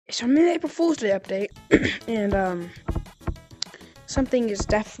So I'm in the April Fool's Day update, and something is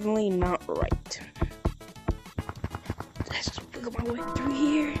definitely not right. Let's just wiggle my way through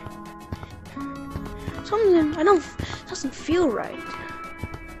here. Something doesn't feel right.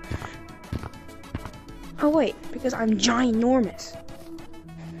 Oh wait, because I'm ginormous.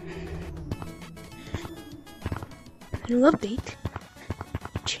 New update.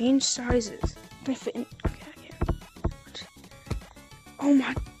 Change sizes. Can I fit in? Okay, I can. What? Oh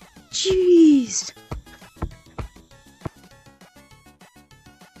my, jeez.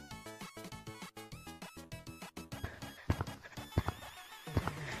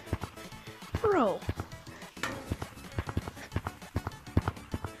 Bro.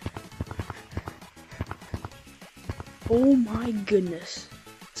 Oh my goodness.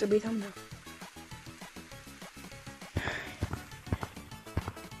 It's a big thumbnail.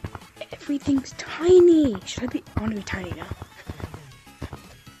 Everything's tiny. Should I be? I want to be tiny now.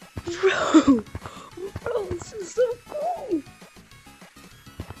 Bro, this is so cool.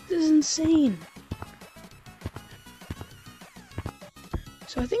 This is insane.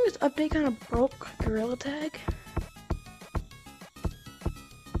 So I think this update kind of broke Gorilla Tag.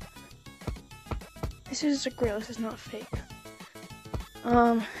 This is a gorilla. This is not fake.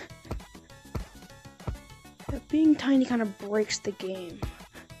 Being tiny kind of breaks the game.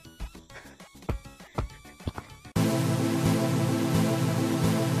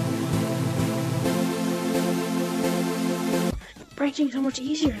 Branching so much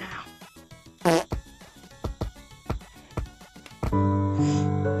easier now.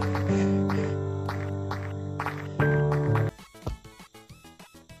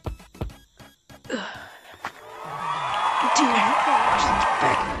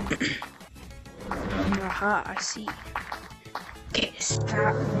 Aha, I see. Okay,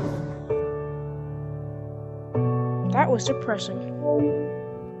 stop. That was depressing.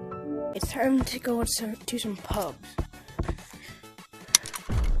 It's time to go to some pubs.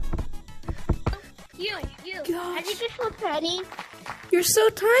 You. Gosh. I think it's so tiny. You're so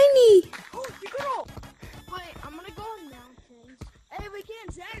tiny. Oh, you go. Wait, I'm gonna go on mountains. Hey, we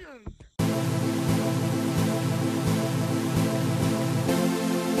can't tag them.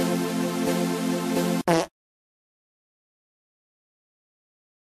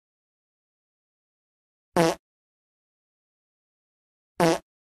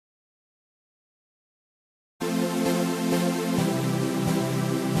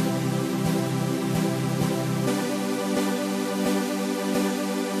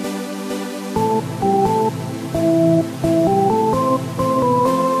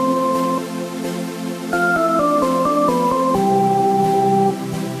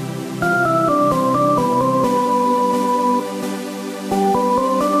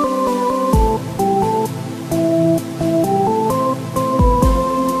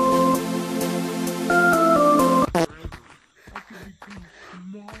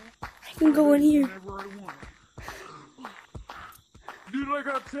 I can go in here. Dude, I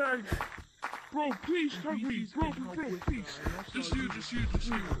got tagged. Bro, please tag me. Bro, please. Just you.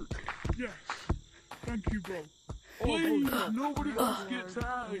 Yes. Thank you, bro. Please, nobody else get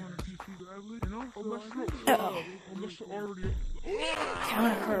tagged. You know? Unless you're already... I'm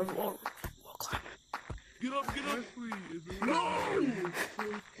gonna hurt a wall climb. Get up. No!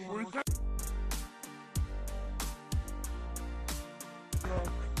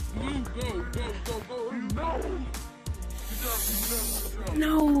 Go.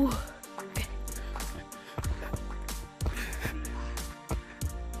 No!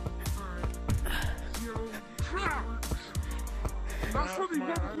 Good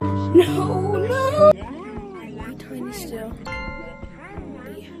job. No. No. I'm tiny still.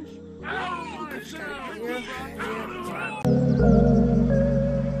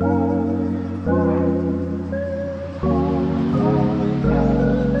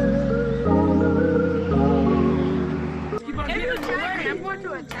 I'm going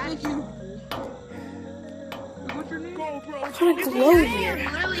to attack you. What's your name? Go, bro. It's kind of glow here.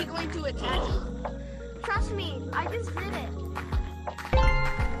 I'm literally going to attack you. Trust me, I just did it.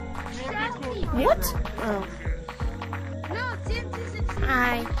 Trust me. What? Oh. No, since this is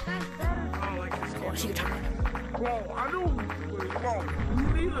Hi. that's better. Oh, she can Bro, I know. Bro, you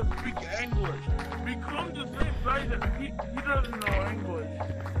need to speak English. Become the same guy that he doesn't know English.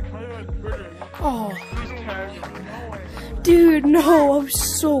 British. Oh. Please tag him. No way. Dude, no, I'm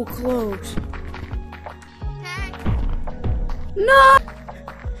so close. Tag. No!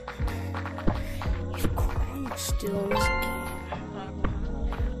 He's crawling still in this game.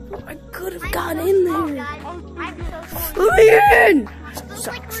 Bro, I could have got in there. I'm so sorry. Let me in! Looks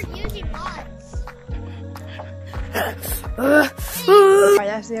like we're using bots. Alright,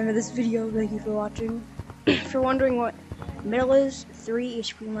 that's the end of this video. Thank you for watching. If you're wondering what middle is, 3 is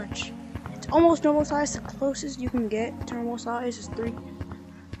pretty much, it's almost normal size. The closest you can get to normal size is 3.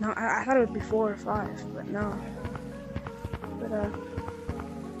 No, I thought it would be 4 or 5, but no. But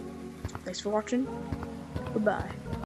thanks for watching. Goodbye.